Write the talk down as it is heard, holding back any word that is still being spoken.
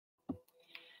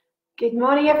Good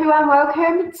morning, everyone.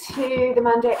 Welcome to the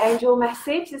Monday Angel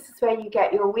Message. This is where you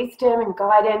get your wisdom and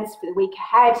guidance for the week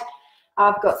ahead.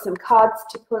 I've got some cards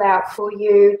to pull out for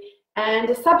you and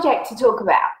a subject to talk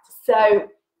about. So,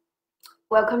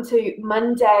 welcome to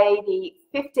Monday, the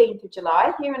 15th of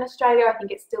July. Here in Australia, I think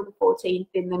it's still the 14th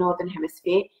in the Northern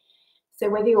Hemisphere.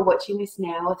 So, whether you're watching this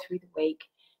now or through the week,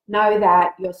 know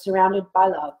that you're surrounded by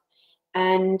love.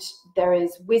 And there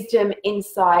is wisdom,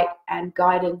 insight, and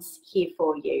guidance here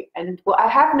for you. And what I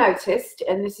have noticed,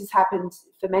 and this has happened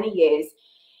for many years,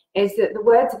 is that the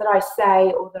words that I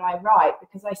say or that I write,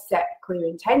 because I set clear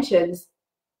intentions,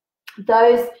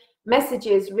 those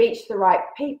messages reach the right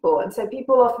people. And so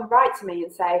people often write to me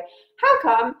and say, how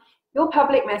come your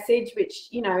public message, which,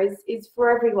 you know, is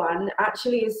for everyone,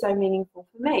 actually is so meaningful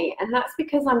for me? And that's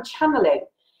because I'm channeling.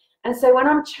 And so when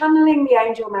I'm channeling the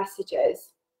angel messages,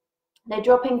 they're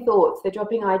dropping thoughts, they're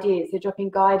dropping ideas, they're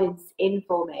dropping guidance in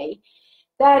for me,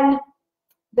 then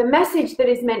the message that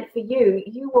is meant for you,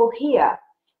 you will hear.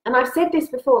 And I've said this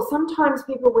before, sometimes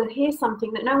people will hear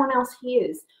something that no one else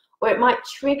hears, or it might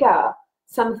trigger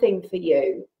something for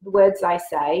you, the words I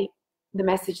say, the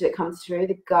message that comes through,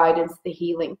 the guidance, the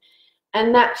healing.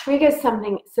 And that triggers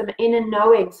something, some inner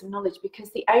knowing, some knowledge,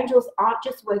 because the angels aren't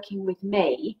just working with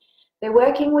me, they're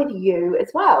working with you as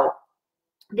well.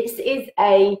 This is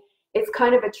it's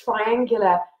kind of a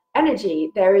triangular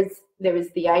energy. There is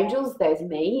the angels, there's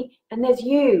me, and there's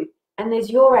you, and there's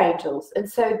your angels. And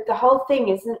so the whole thing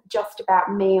isn't just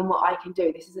about me and what I can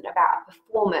do. This isn't about a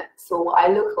performance or what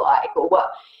I look like or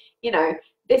what, you know,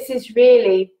 this is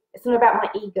really, it's not about my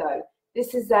ego.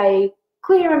 This is a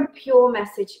clear and pure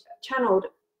message channeled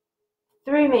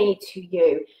through me to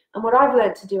you. And what I've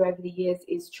learned to do over the years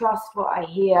is trust what I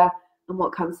hear and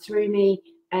what comes through me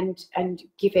and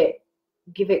give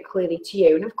it clearly to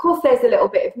you. And of course there's a little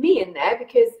bit of me in there,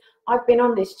 because I've been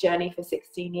on this journey for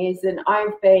 16 years and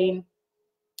I've been,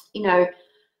 you know,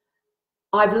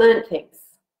 I've learned things.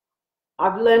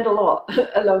 I've learned a lot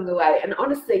along the way. And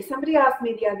honestly, somebody asked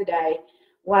me the other day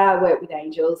why I work with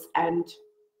angels and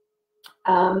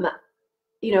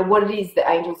you know, what it is that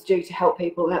angels do to help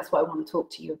people, and that's what I want to talk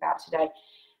to you about today.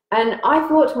 And I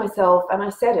thought to myself, and I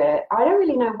said it, I don't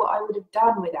really know what I would have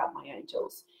done without my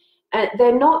angels. And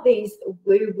they're not these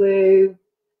woo-woo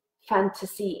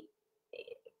fantasy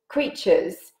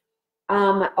creatures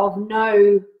of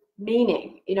no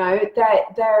meaning. You know,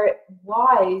 they're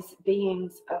wise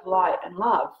beings of light and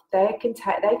love. They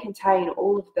contain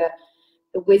all of the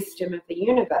wisdom of the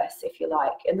universe, if you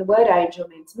like. And the word angel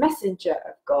means messenger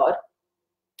of God.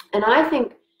 And I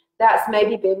think that's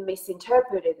maybe been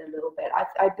misinterpreted a little bit.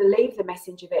 I believe the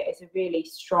message of it is a really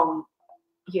strong,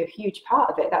 huge part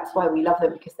of it. That's why we love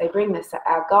them, because they bring us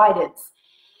our guidance.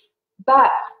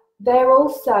 But they're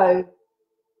also,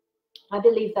 I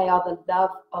believe they are the love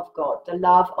of God, the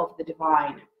love of the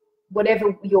divine.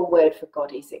 Whatever your word for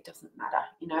God is, it doesn't matter.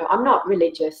 You know, I'm not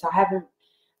religious. I haven't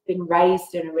been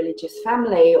raised in a religious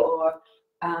family or,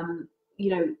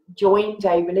 you know, joined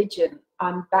a religion.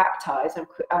 I'm baptized,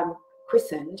 I'm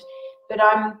christened, but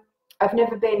I've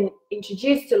never been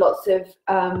introduced to lots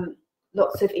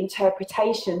of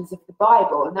interpretations of the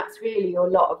Bible, and that's really a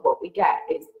lot of what we get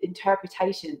is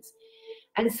interpretations.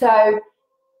 And so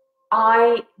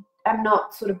I am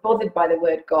not sort of bothered by the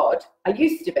word God. I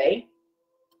used to be,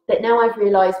 but now I've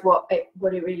realized what it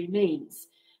really means.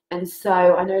 And so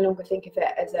I no longer think of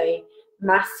it as a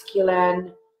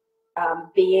masculine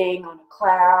being on a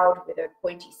cloud with a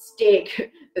pointy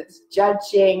stick that's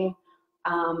judging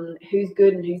who's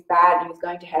good and who's bad and who's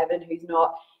going to heaven, who's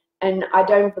not. And I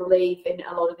don't believe in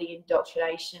a lot of the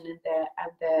indoctrination and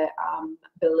the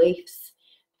beliefs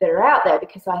that are out there,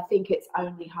 because I think it's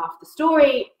only half the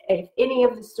story. If any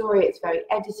of the story, it's very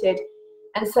edited.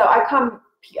 And so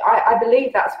I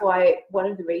believe that's why, one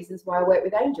of the reasons why I work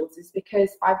with angels is because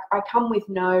I come with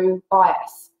no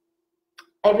bias.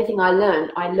 Everything I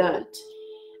learned.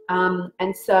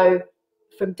 And so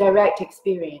from direct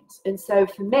experience. And so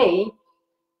for me,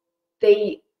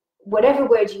 whatever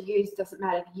word you use doesn't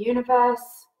matter. The universe,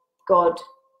 God,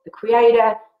 the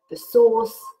creator, the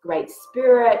source, great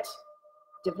spirit,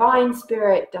 divine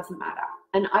spirit, doesn't matter.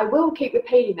 And I will keep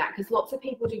repeating that, because lots of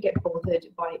people do get bothered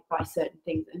by certain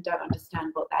things and don't understand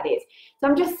what that is. So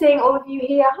I'm just seeing all of you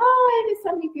here. Hi, there's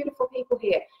so many beautiful people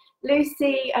here.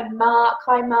 Lucy and Mark.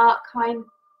 Hi, Mark. Hi,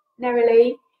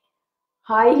 Nerily.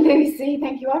 Hi, Lucy.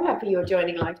 Thank you. I'm happy you're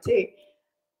joining live too.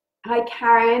 Hi,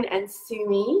 Karen and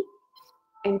Sumi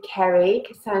and Kerry,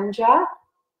 Cassandra,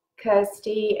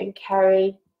 Kirsty and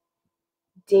Kerry,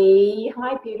 Dee.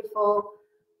 Hi, beautiful.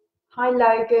 Hi,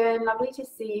 Logan. Lovely to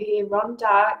see you here.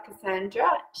 Rhonda, Cassandra,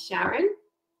 Sharon.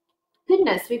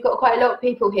 Goodness, we've got quite a lot of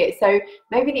people here. So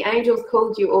maybe the angels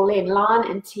called you all in. Lan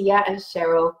and Tia and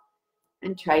Cheryl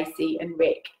and Tracy and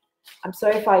Rick. I'm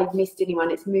sorry if I missed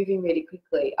anyone. It's moving really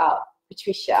quickly up.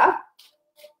 Patricia.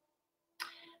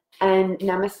 And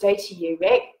namaste to you,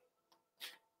 Rick.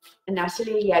 And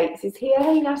Natalie Yates is here.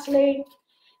 Hey, Natalie.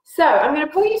 So I'm going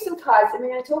to pull you some cards and we're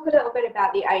going to talk a little bit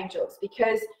about the angels,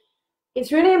 because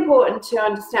it's really important to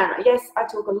understand. Yes, I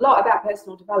talk a lot about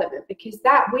personal development because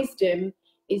that wisdom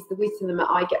is the wisdom that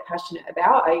I get passionate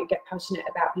about. I get passionate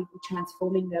about people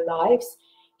transforming their lives,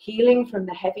 healing from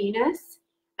the heaviness.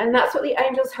 And that's what the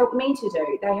angels help me to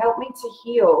do. They help me to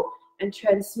heal and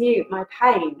transmute my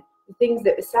pain, the things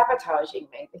that were sabotaging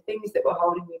me, the things that were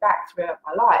holding me back throughout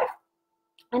my life.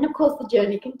 And of course, the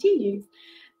journey continues.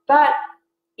 But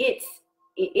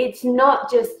it's not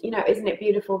just, you know, isn't it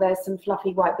beautiful? There's some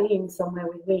fluffy white beings somewhere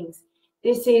with wings.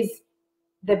 This is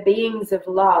the beings of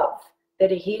love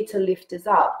that are here to lift us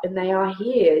up. And they are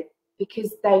here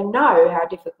because they know how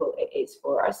difficult it is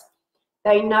for us.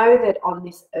 They know that on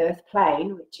this earth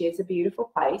plane, which is a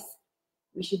beautiful place,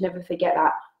 we should never forget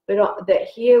that, but that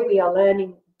here we are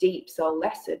learning deep soul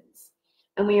lessons.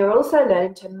 And we are also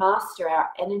learning to master our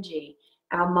energy,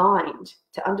 our mind,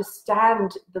 to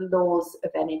understand the laws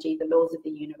of energy, the laws of the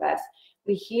universe.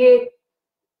 We're here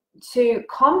to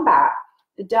combat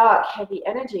the dark, heavy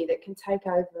energy that can take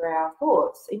over our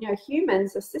thoughts. You know,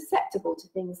 humans are susceptible to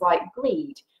things like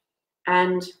greed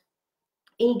and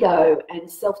ego and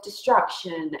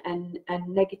self-destruction and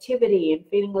negativity and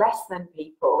feeling less than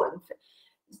people, and,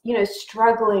 you know,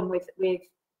 struggling with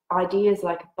ideas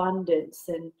like abundance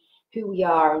and who we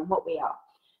are and what we are.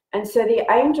 And so the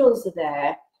angels are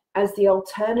there as the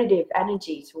alternative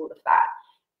energy to all of that.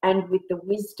 And with the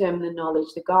wisdom, the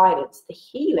knowledge, the guidance, the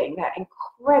healing, they're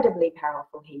incredibly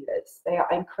powerful healers. They are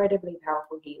incredibly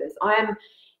powerful healers. I am,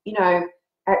 you know,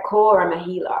 at core, I'm a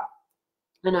healer.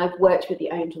 And I've worked with the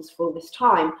angels for all this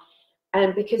time.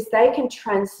 And because they can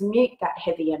transmute that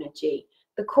heavy energy,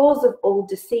 the cause of all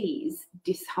disease,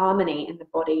 disharmony in the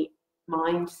body,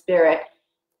 mind, spirit,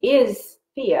 is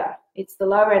fear. It's the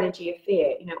lower energy of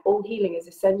fear. You know, all healing is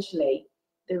essentially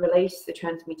the release, the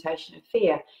transmutation of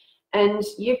fear. And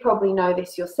you probably know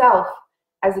this yourself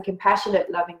as a compassionate,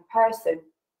 loving person.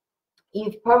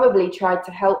 You've probably tried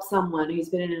to help someone who's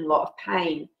been in a lot of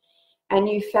pain, and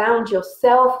you found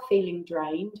yourself feeling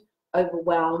drained,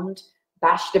 overwhelmed,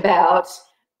 bashed about,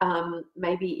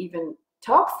 maybe even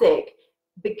toxic,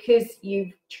 because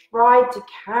you've tried to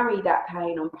carry that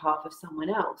pain on behalf of someone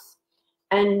else.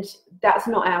 And that's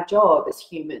not our job as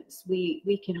humans.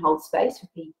 We can hold space for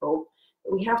people,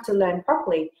 but we have to learn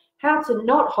properly how to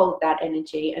not hold that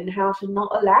energy and how to not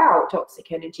allow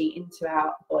toxic energy into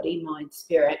our body, mind,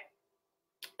 spirit.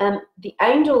 The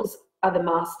angels are the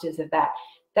masters of that.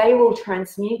 They will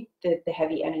transmute the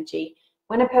heavy energy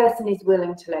when a person is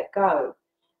willing to let go.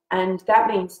 And that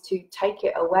means to take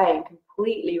it away and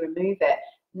completely remove it,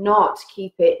 not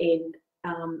keep it in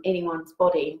anyone's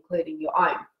body, including your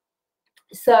own.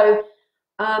 So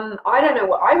I don't know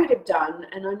what I would have done,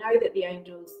 and I know that the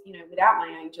angels, you know, without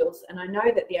my angels, and I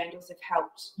know that the angels have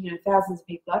helped, you know, thousands of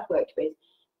people I've worked with,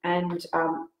 and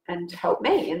helped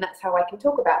me, and that's how I can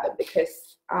talk about them,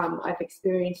 because I've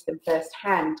experienced them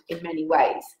firsthand in many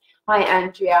ways. Hi,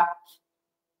 Andrea.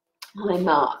 Hi,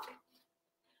 Mark.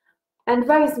 And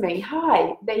Rosemary.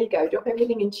 Hi. There you go. Drop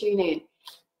everything and tune in.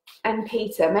 And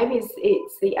Peter, maybe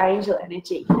it's the angel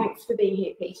energy. Thanks for being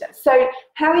here, Peter. So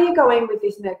how are you going with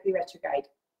this Mercury retrograde?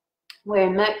 We're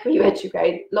in Mercury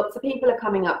retrograde. Lots of people are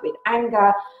coming up with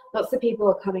anger. Lots of people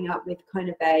are coming up with kind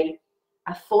of a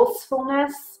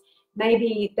forcefulness.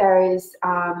 Maybe there is,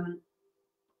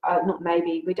 not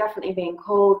maybe, we're definitely being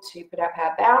called to put up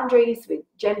our boundaries with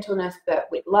gentleness, but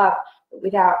with love, but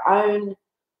with our own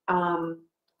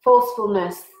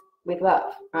forcefulness with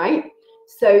love, right?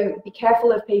 So be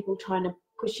careful of people trying to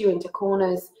push you into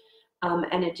corners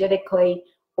energetically,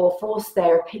 or force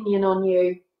their opinion on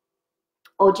you,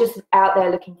 or just out there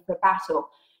looking for battle.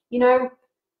 You know,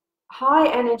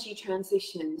 high energy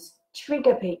transitions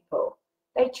trigger people.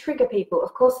 They trigger people,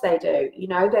 of course they do. You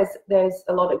know, there's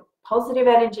a lot of positive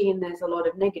energy and there's a lot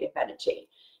of negative energy.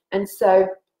 And so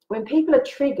when people are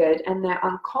triggered and they're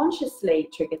unconsciously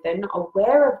triggered, they're not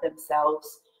aware of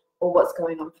themselves or what's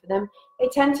going on for them, they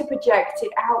tend to project it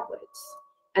outwards.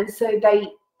 And so they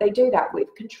do that with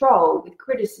control, with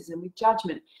criticism, with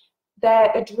judgment.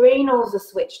 Their adrenals are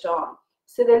switched on.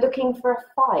 So they're looking for a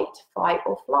fight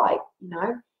or flight, you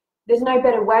know. There's no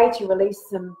better way to release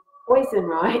some poison,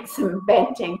 right? Some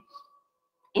venting.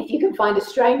 If you can find a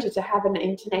stranger to have an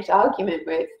internet argument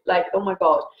with, like, oh my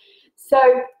God. So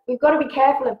we've got to be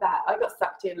careful of that. I got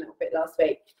sucked in a little bit last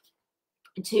week.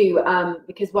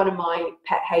 because one of my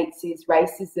pet hates is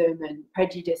racism and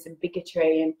prejudice and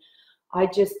bigotry, and I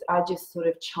just sort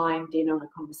of chimed in on a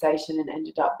conversation and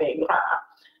ended up being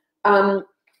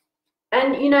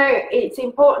and you know, it's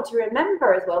important to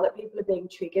remember as well that people are being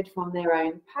triggered from their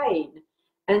own pain,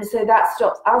 and so that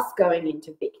stops us going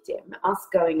into victim, us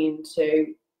going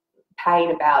into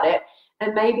pain about it.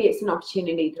 And maybe it's an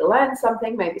opportunity to learn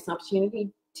something, maybe it's an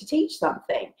opportunity to teach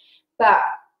something, but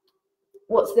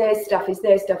what's their stuff is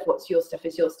their stuff, what's your stuff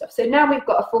is your stuff. So now we've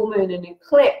got a full moon and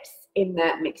eclipse in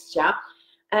that mixture,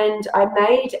 and I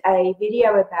made a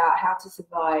video about how to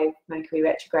survive Mercury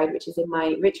retrograde, which is in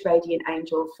my Rich Radiant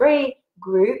Angel Free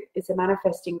group. It's a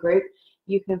manifesting group.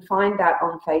 You can find that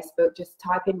on Facebook. Just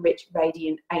type in Rich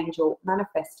Radiant Angel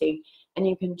Manifesting, and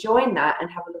you can join that and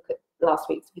have a look at last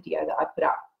week's video that I put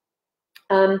up.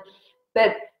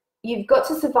 But you've got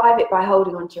to survive it by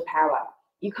holding on to your power.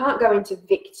 You can't go into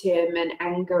victim and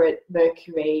anger at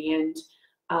Mercury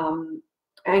and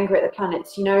anger at the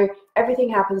planets. You know, everything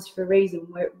happens for a reason.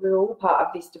 We're all part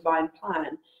of this divine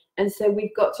plan. And so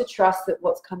we've got to trust that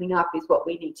what's coming up is what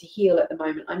we need to heal at the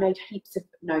moment. I made heaps of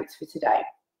notes for today.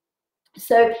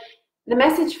 So the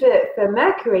message for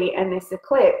Mercury and this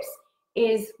eclipse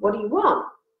is, what do you want?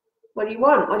 What do you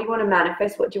want? What do you want to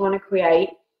manifest? What do you want to create?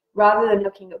 Rather than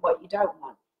looking at what you don't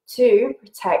want. To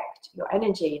protect your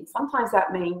energy. And sometimes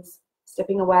that means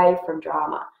stepping away from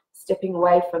drama, stepping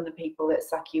away from the people that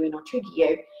suck you in or trigger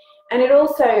you. And it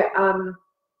also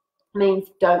means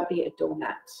don't be a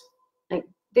doormat. Like,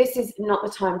 this is not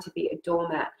the time to be a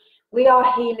doormat. We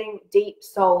are healing deep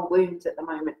soul wounds at the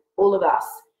moment, all of us,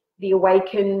 the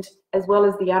awakened as well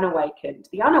as the unawakened.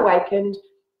 The unawakened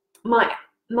might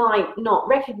not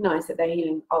recognize that they're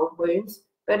healing old wounds,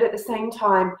 but at the same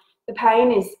time, the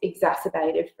pain is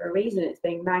exacerbated for a reason. It's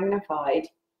being magnified.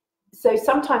 So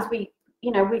sometimes we've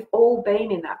all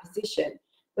been in that position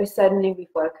where suddenly we've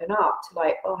woken up to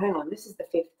like, oh, hang on, this is the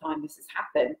 5th time this has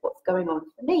happened. What's going on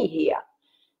for me here?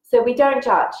 So we don't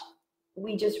judge.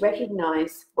 We just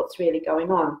recognize what's really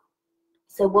going on.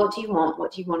 So what do you want?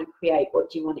 What do you want to create? What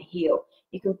do you want to heal?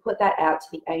 You can put that out to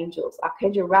the angels.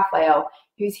 Archangel Raphael,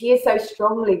 who's here so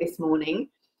strongly this morning.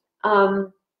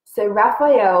 So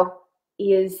Raphael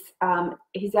is,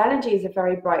 his energy is a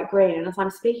very bright green, and as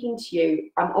I'm speaking to you,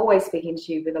 I'm always speaking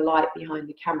to you with a light behind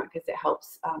the camera because it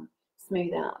helps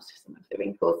smooth out some of the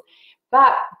wrinkles,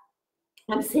 but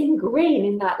I'm seeing green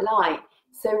in that light.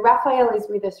 So Raphael is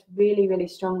with us really, really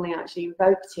strongly. I actually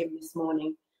invoked him this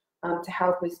morning to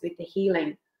help us with the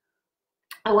healing.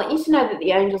 I want you to know that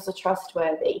the angels are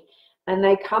trustworthy, and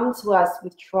they come to us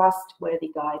with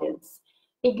trustworthy guidance.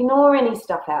 Ignore any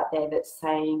stuff out there that's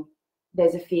saying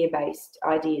there's a fear-based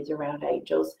ideas around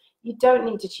angels. You don't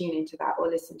need to tune into that or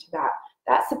listen to that.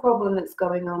 That's the problem that's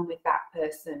going on with that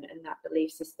person and that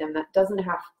belief system. That doesn't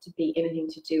have to be anything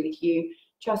to do with you.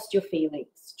 Trust your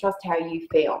feelings. Trust how you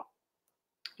feel.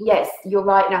 Yes, you're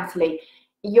right, Natalie.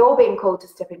 You're being called to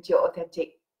step into your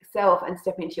authentic self and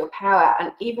step into your power,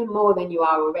 and even more than you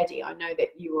are already. I know that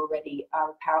you already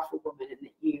are a powerful woman, and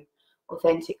that you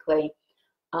authentically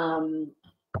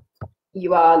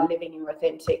you are living your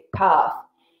authentic path.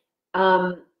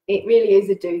 It really is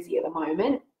a doozy at the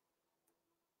moment,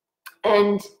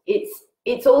 and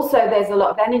it's also, there's a lot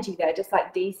of energy there, just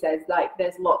like Dee says, like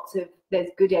there's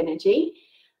good energy.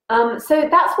 So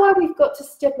that's why we've got to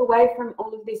step away from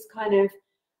all of this kind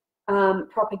of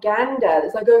propaganda.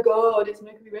 It's like, oh God, it's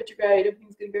Mercury retrograde,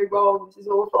 everything's going to go wrong, this is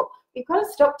awful. We've got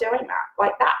to stop doing that.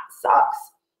 Like, that sucks.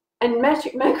 And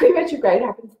Mercury retrograde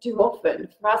happens too often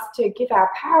for us to give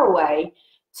our power away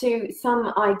to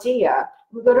some idea.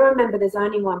 We've got to remember there's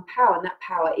only one power, and that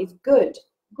power is good,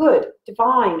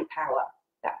 divine power.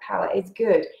 That power is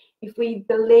good. If we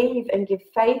believe and give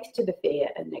faith to the fear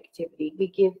and negativity, we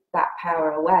give that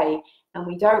power away, and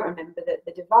we don't remember that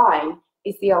the divine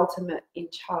is the ultimate in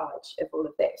charge of all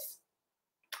of this.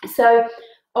 So,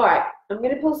 all right, I'm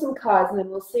going to pull some cards and then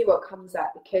we'll see what comes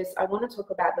up, because I want to talk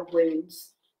about the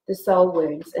wounds, the soul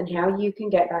wounds, and how you can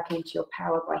get back into your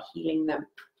power by healing them.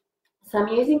 So I'm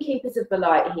using Keepers of the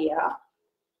Light here,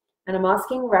 and I'm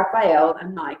asking Raphael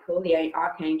and Michael, the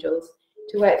archangels,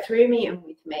 to work through me and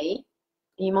with me.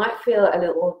 You might feel a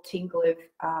little tingle of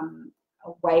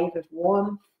a wave of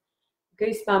warmth,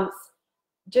 goosebumps,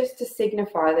 just to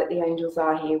signify that the angels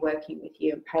are here working with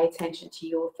you, and pay attention to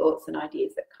your thoughts and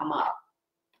ideas that come up.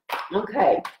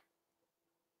 Okay.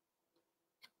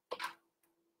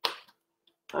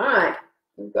 All right,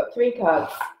 we've got 3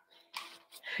 cards.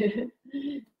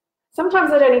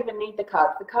 Sometimes I don't even need the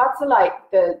cards. The cards are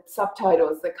like the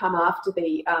subtitles that come after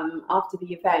the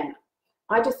event.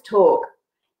 I just talk.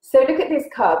 So look at this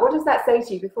card. What does that say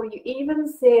to you before you even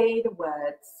see the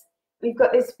words? We've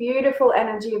got this beautiful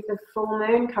energy of the full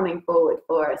moon coming forward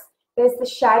for us. There's the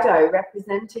shadow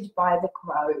represented by the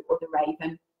crow or the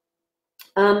raven.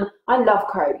 I love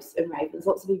crows and ravens.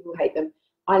 Lots of people hate them.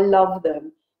 I love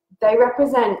them. They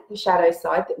represent the shadow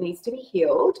side that needs to be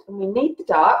healed, and we need the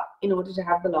dark in order to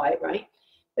have the light, right?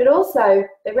 But also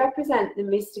they represent the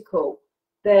mystical,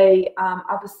 the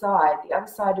other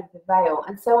side of the veil.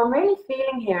 And so I'm really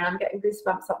feeling here, and I'm getting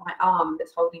goosebumps up my arm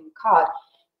that's holding the card,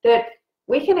 that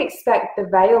we can expect the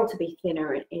veil to be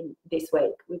thinner in this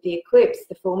week with the eclipse,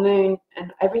 the full moon,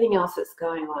 and everything else that's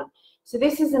going on. So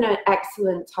this is an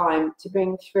excellent time to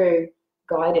bring through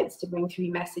guidance, to bring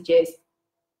through messages.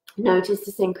 Notice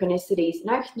the synchronicities,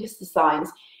 notice the signs.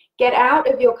 Get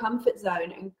out of your comfort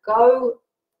zone and go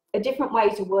a different way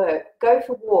to work. Go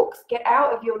for walks. Get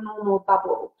out of your normal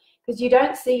bubble, because you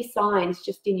don't see signs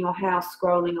just in your house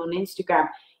scrolling on Instagram.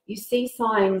 You see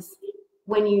signs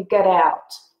when you get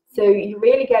out. So you're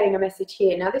really getting a message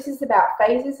here. Now this is about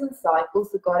phases and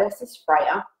cycles. The goddess is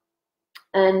Freya.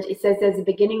 And it says there's a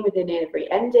beginning within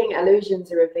every ending.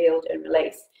 Illusions are revealed and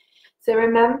released. So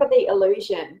remember, the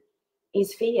illusion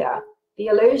is fear. The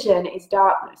illusion is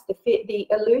darkness. The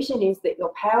illusion is that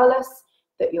you're powerless,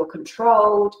 that you're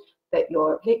controlled, that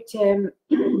you're a victim,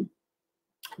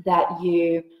 that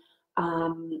you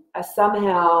are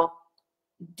somehow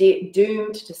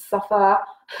doomed to suffer.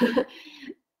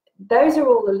 Those are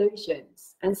all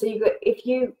illusions. And so if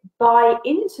you buy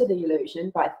into the illusion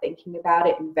by thinking about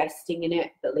it, investing in it,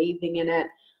 believing in it,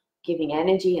 giving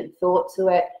energy and thought to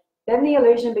it, then the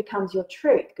illusion becomes your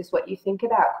truth, because what you think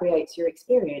about creates your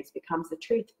experience, becomes the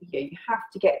truth for you. You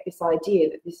have to get this idea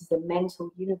that this is a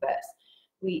mental universe.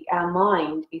 Our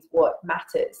mind is what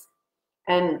matters.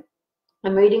 And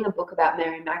I'm reading a book about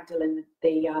Mary Magdalene,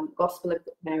 the Gospel of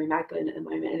Mary Magdalene at the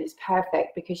moment, and it's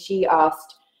perfect because she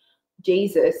asked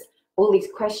Jesus all these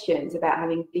questions about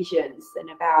having visions and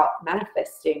about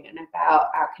manifesting and about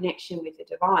our connection with the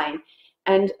divine.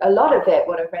 And a lot of it,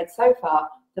 what I've read so far,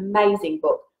 the amazing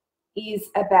book, is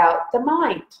about the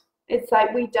mind. It's like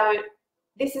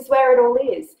this is where it all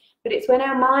is. But it's when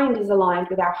our mind is aligned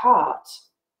with our heart.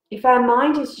 If our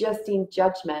mind is just in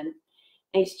judgment,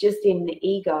 it's just in the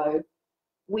ego,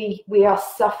 we are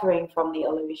suffering from the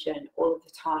illusion all of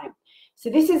the time. So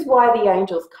this is why the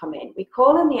angels come in. We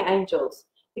call in the angels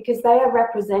because they are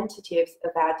representatives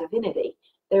of our divinity.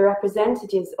 They're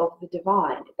representatives of the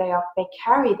divine. They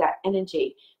carry that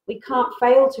energy. We can't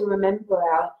fail to remember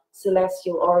our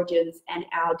celestial origins and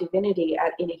our divinity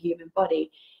in a human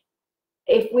body.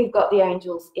 If we've got the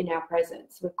angels in our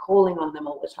presence, we're calling on them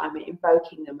all the time, we're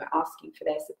invoking them, we're asking for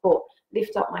their support.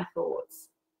 Lift up my thoughts.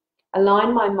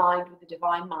 Align my mind with the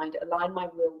divine mind. Align my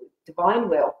will with divine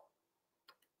will.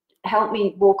 Help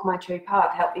me walk my true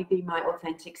path. Help me be my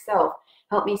authentic self.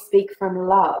 Help me speak from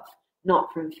love,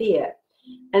 not from fear.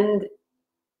 And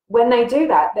when they do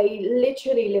that, they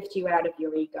literally lift you out of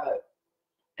your ego.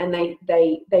 And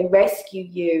they rescue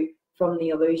you from the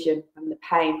illusion, from the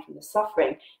pain, from the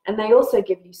suffering. And they also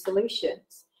give you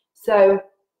solutions. So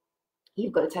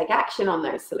you've got to take action on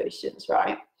those solutions,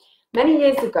 right? Many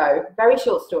years ago, very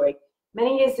short story,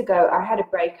 many years ago, I had a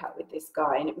breakup with this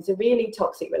guy, and it was a really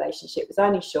toxic relationship. It was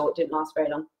only short, didn't last very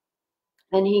long.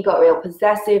 And he got real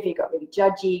possessive, he got really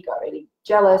judgy, he got really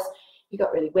jealous, he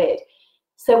got really weird.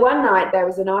 So one night there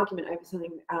was an argument over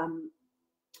something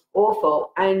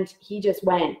awful, and he just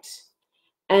went.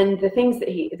 And the things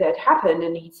that happened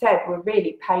and he said were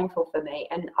really painful for me.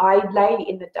 And I lay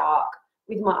in the dark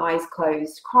with my eyes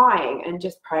closed, crying and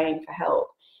just praying for help.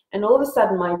 And all of a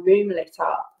sudden my room lit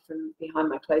up from behind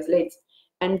my closed lids,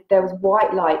 and there was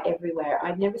white light everywhere.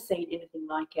 I'd never seen anything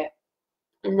like it.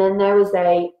 And then there was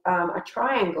a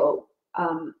triangle,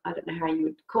 I don't know how you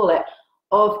would call it,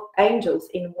 of angels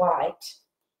in white,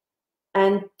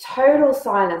 and total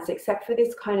silence except for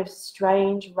this kind of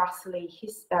strange rustly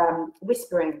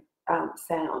whispering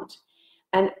sound,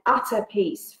 and utter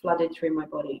peace flooded through my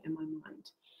body and my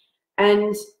mind.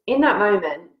 And in that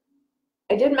moment,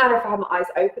 it didn't matter if I had my eyes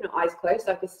open or eyes closed,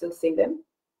 I could still see them.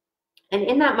 And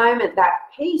in that moment, that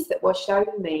peace that washed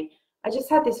over me, I just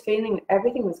had this feeling that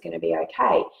everything was going to be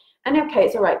okay. And okay,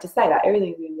 it's all right to say that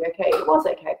everything was going to be okay. It was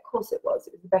okay, of course it was.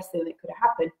 It was the best thing that could have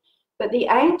happened. But the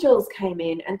angels came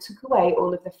in and took away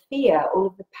all of the fear, all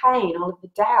of the pain, all of the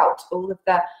doubt, all of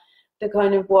the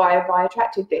kind of why have I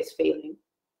attracted this feeling.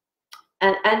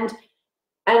 And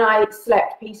I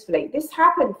slept peacefully. This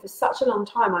happened for such a long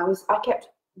time. I kept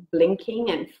blinking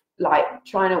and like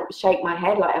trying to shake my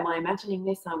head like, am I imagining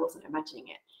this? I wasn't imagining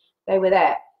it. They were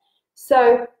there.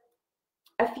 So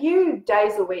a few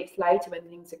days or weeks later, when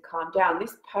things had calmed down,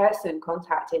 this person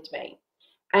contacted me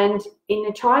and,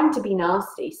 in trying to be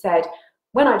nasty, said,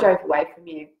 when I drove away from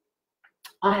you,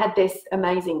 I had this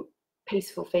amazing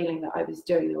peaceful feeling that I was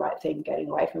doing the right thing, getting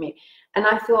away from you. And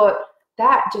I thought,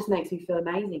 that just makes me feel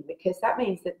amazing, because that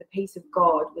means that the peace of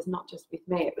God was not just with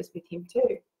me, it was with him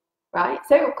too, right?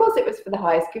 So of course it was for the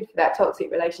highest good for that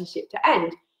toxic relationship to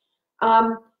end.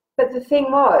 But the thing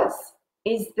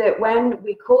is that when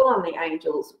we call on the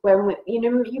angels, when we, you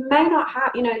may not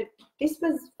have, this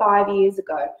was 5 years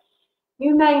ago,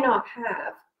 you may not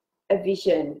have a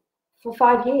vision for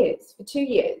 5 years, for 2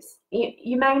 years.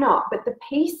 You may not, but the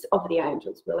peace of the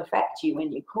angels will affect you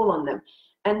when you call on them.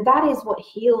 And that is what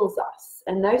heals us.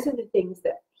 And those are the things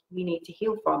that we need to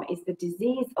heal from, is the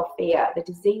disease of fear, the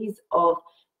disease of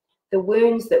the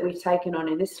wounds that we've taken on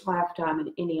in this lifetime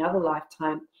and any other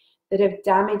lifetime that have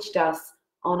damaged us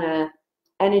on a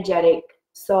energetic,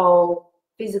 soul,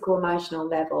 physical, emotional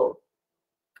level.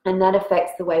 And that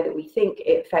affects the way that we think,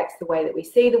 it affects the way that we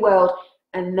see the world.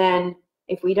 And then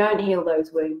if we don't heal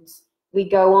those wounds, we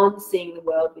go on seeing the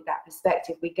world with that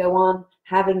perspective. We go on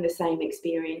having the same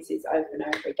experiences over and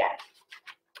over again.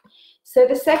 So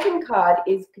the second card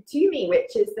is Katumi,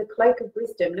 which is the Cloak of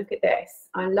Wisdom. Look at this.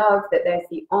 I love that there's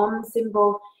the Om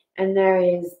symbol and there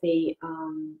is the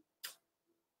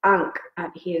Ankh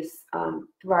at his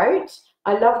throat.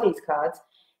 I love these cards.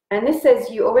 And this says,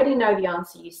 you already know the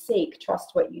answer you seek. Trust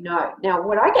what you know. Now,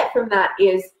 what I get from that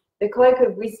is the Cloak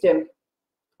of Wisdom.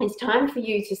 It's time for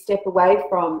you to step away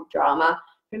from drama,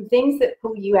 from things that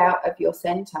pull you out of your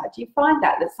center. Do you find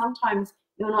that sometimes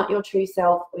you're not your true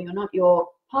self, or you're not your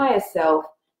higher self?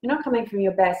 You're not coming from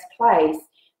your best place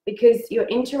because you're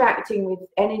interacting with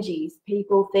energies,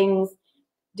 people, things,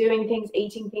 doing things,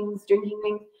 eating things, drinking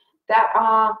things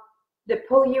that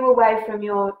pull you away from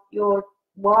your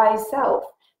wise self.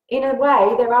 In a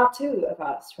way, there are two of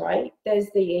us, right? There's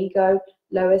the ego,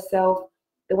 lower self,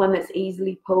 the one that's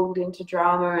easily pulled into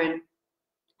drama and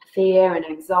fear and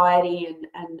anxiety,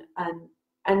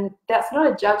 and that's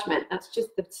not a judgment. That's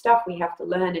just the stuff we have to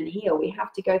learn and heal. We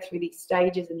have to go through these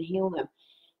stages and heal them.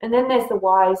 And then there's the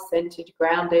wise, centered,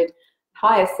 grounded,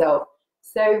 higher self.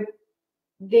 So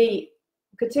the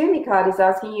Katumi card is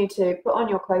asking you to put on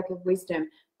your cloak of wisdom,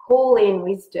 call in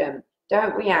wisdom,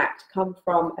 don't react, come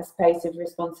from a space of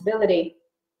responsibility,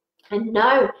 and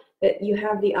know that you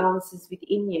have the answers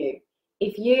within you.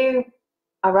 If you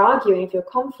are arguing, if you're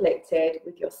conflicted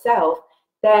with yourself,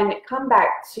 then come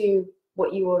back to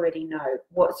what you already know.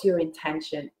 What's your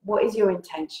intention? What is your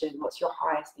intention? What's your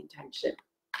highest intention?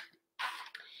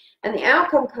 And the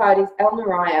outcome card is El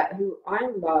Naraya, who I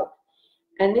love.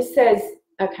 And this says,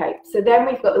 okay, so then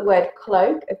we've got the word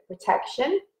cloak of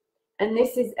protection. And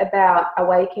this is about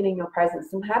awakening your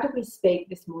presence. And how did we speak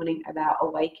this morning about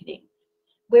awakening?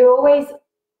 We're always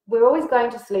going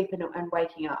to sleep and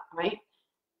waking up, right?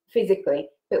 Physically,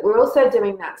 but we're also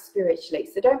doing that spiritually.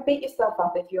 So don't beat yourself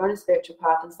up if you're on a spiritual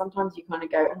path and sometimes you kind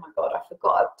of go, oh my God, I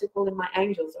forgot to call in my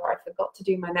angels, or I forgot to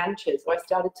do my mantras, or I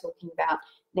started talking about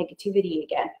negativity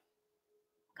again.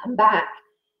 Come back.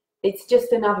 It's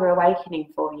just another awakening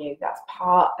for you. That's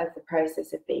part of the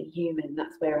process of being human.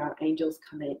 That's where our angels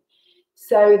come in.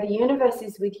 So the universe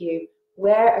is with you.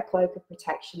 Wear a cloak of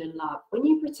protection and love. When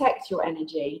you protect your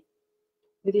energy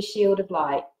with a shield of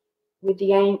light, with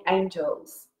the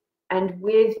angels, and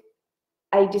with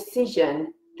a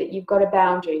decision that you've got a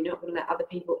boundary, not going to let other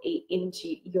people eat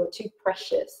into, you're too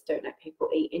precious, don't let people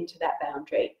eat into that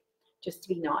boundary, just to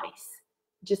be nice,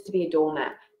 just to be a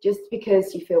doormat, just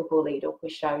because you feel bullied or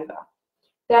pushed over,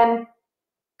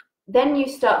 then you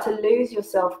start to lose your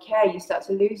self-care, you start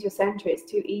to lose your center. It's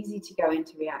too easy to go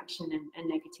into reaction and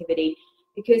negativity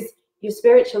because your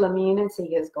spiritual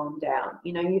immunity has gone down.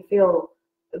 You feel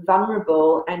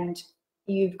vulnerable and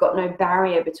you've got no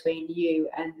barrier between you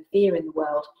and the fear in the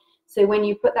world. So when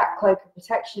you put that cloak of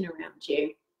protection around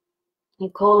you, you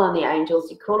call on the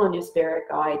angels, you call on your spirit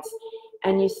guides,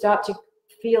 and you start to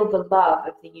feel the love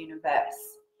of the universe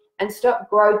and stop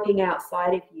groping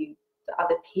outside of you for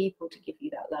other people to give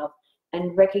you that love,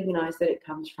 and recognize that it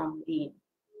comes from within.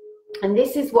 And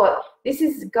this is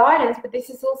guidance, but this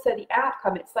is also the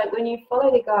outcome. It's like when you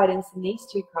follow the guidance in these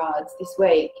two cards this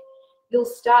week, you'll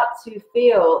start to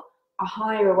feel a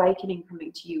higher awakening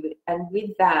coming to you. And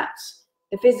with that,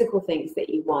 the physical things that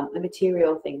you want, the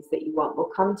material things that you want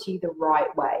will come to you the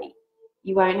right way.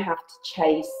 You won't have to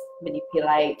chase,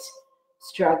 manipulate,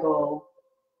 struggle.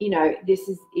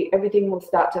 Everything will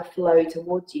start to flow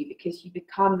towards you because you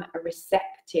become a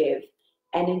receptive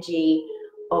energy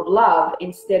of love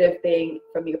instead of being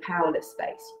from your powerless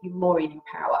space. You're more in your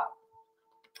power.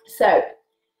 So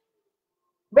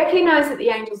Recognize that the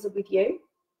angels are with you.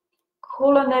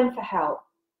 Call on them for help.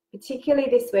 Particularly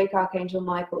this week, Archangel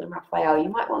Michael and Raphael. You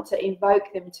might want to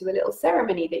invoke them to a little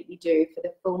ceremony that you do for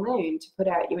the full moon to put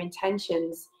out your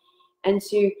intentions and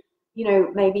to, you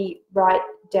know, maybe write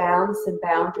down some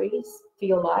boundaries for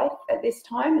your life at this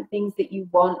time, and things that you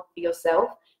want for yourself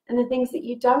and the things that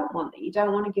you don't want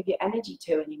to give your energy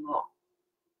to anymore.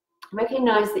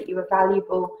 Recognize that you are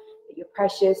valuable, that you're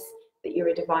precious, that you're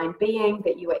a divine being,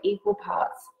 that you are equal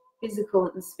parts physical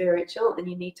and spiritual, and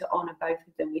you need to honor both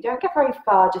of them. We don't get very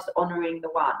far just honoring the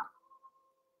one,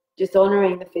 just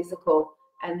honoring the physical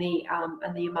and the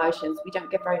emotions. We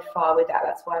don't get very far with that.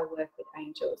 That's why I work with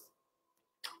angels.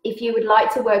 If you would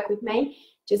like to work with me,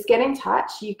 just get in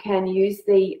touch. You can use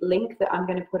the link that I'm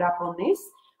going to put up on this,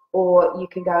 or you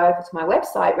can go over to my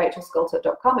website,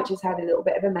 rachelscoltock.com, which has had a little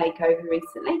bit of a makeover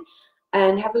recently,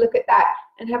 and have a look at that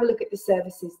and have a look at the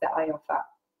services that I offer.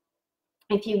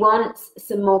 If you want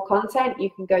some more content, you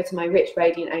can go to my Rich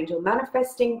Radiant Angel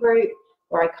Manifesting group,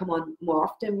 where I come on more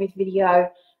often with video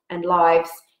and lives.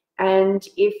 And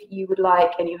if you would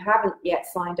like, and you haven't yet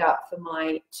signed up for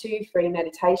my 2 free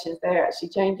meditations, they're actually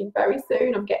changing very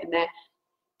soon, I'm getting there.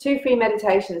 2 free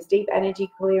meditations, deep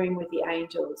energy clearing with the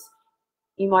angels.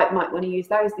 You might want to use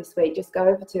those this week. Just go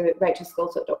over to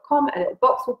rachelscoltock.com, and a little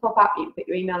box will pop up. You can put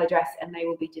your email address and they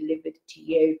will be delivered to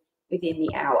you within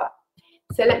the hour.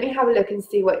 So let me have a look and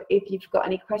see if you've got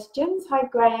any questions. Hi,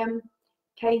 Graham,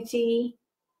 Katie,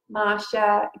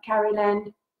 Marsha,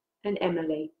 Carolyn, and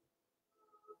Emily.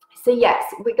 So yes,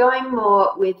 we're going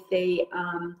more with the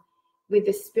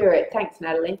spirit. Thanks,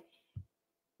 Natalie.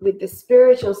 With the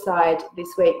spiritual side this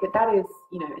week, but that is,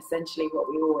 you know, essentially what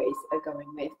we always are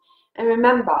going with. And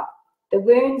remember, the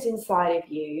wounds inside of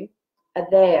you are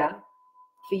there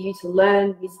for you to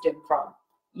learn wisdom from.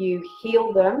 You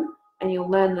heal them, and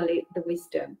you'll learn the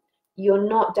wisdom. You're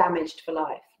not damaged for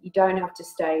life. You don't have to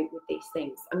stay with these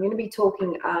things. I'm going to be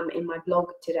talking in my blog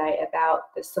today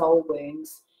about the soul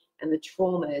wounds and the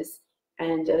traumas,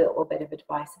 and a little bit of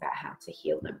advice about how to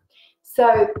heal them.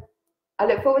 So I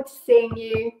look forward to seeing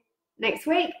you next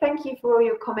week. Thank you for all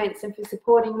your comments and for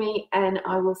supporting me, and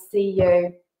I will see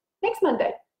you next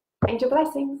Monday. Angel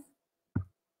blessings.